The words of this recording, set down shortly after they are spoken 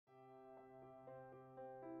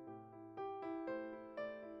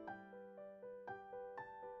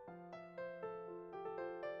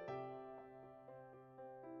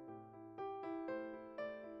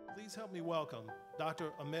please help me welcome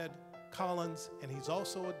Dr. Ahmed Collins, and he's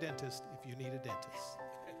also a dentist if you need a dentist.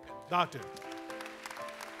 Doctor.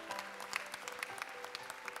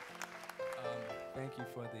 Thank you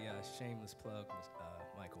for the shameless plug,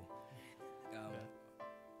 Michael.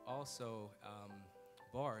 Also,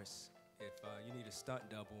 Boris, if you need a stunt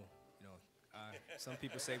double, you know, some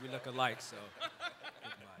people say we look alike, so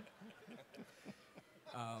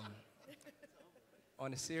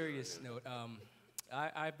on a serious note,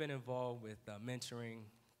 I've been involved with mentoring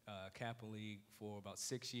Kappa League for about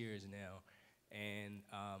 6 years now, and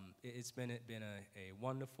it's been a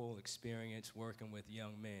wonderful experience working with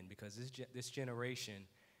young men, because this generation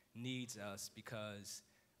needs us, because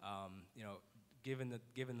you know, given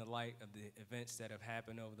the light of the events that have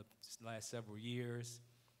happened over the last several years,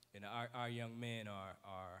 and our young men are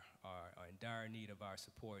in dire need of our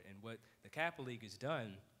support. And what the Kappa League has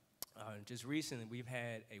done, just recently we've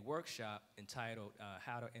had a workshop entitled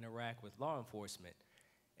How to Interact with Law Enforcement.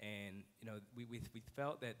 And you know, we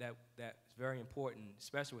felt that's very important,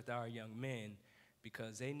 especially with our young men,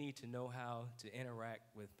 because they need to know how to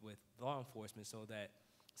interact with law enforcement, so that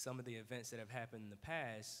some of the events that have happened in the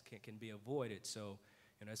past can be avoided. So,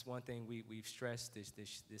 you know, that's one thing we've stressed this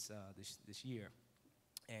year.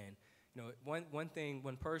 And you know,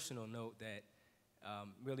 one personal note that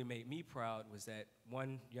really made me proud was that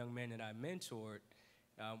one young man that I mentored.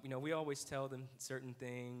 You know, we always tell them certain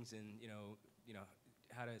things, and you know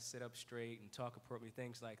how to sit up straight and talk appropriately,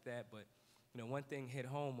 things like that. But you know, one thing hit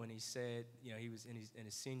home when he said, you know, he was in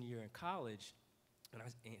his senior year in college, and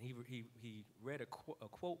he read a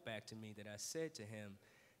quote back to me that I said to him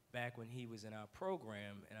back when he was in our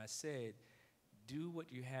program, and I said, "Do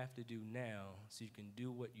what you have to do now so you can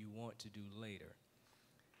do what you want to do later."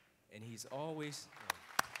 And he's always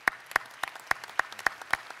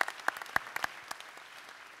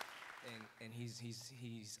and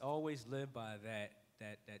he's always lived by that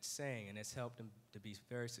saying, and it's helped him to be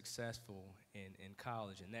very successful in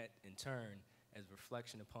college, and that in turn as a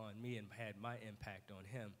reflection upon me and had my impact on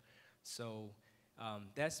him. So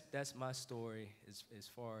that's my story as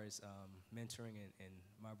far as mentoring and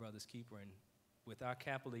my brother's keeper. And with our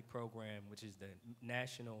Kappa League program, which is the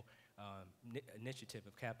national initiative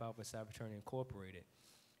of Kappa Alpha Psi Fraternity Incorporated,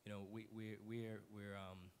 you know,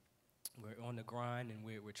 we're on the grind, and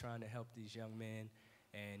we're trying to help these young men.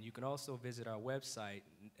 And you can also visit our website,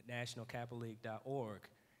 nationalkappaleague.org,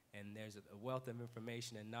 and there's a wealth of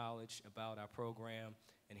information and knowledge about our program.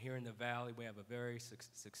 And here in the Valley, we have a very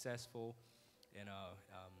successful and a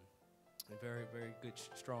very, very good,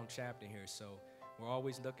 strong chapter here. So we're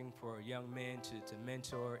always looking for young men to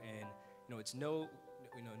mentor, and you know, it's no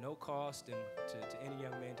cost to any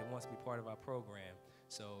young man that wants to be part of our program.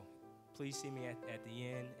 So please see me at the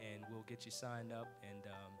end, and we'll get you signed up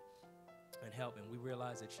and help. And we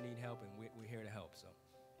realize that you need help, and we're here to help. So.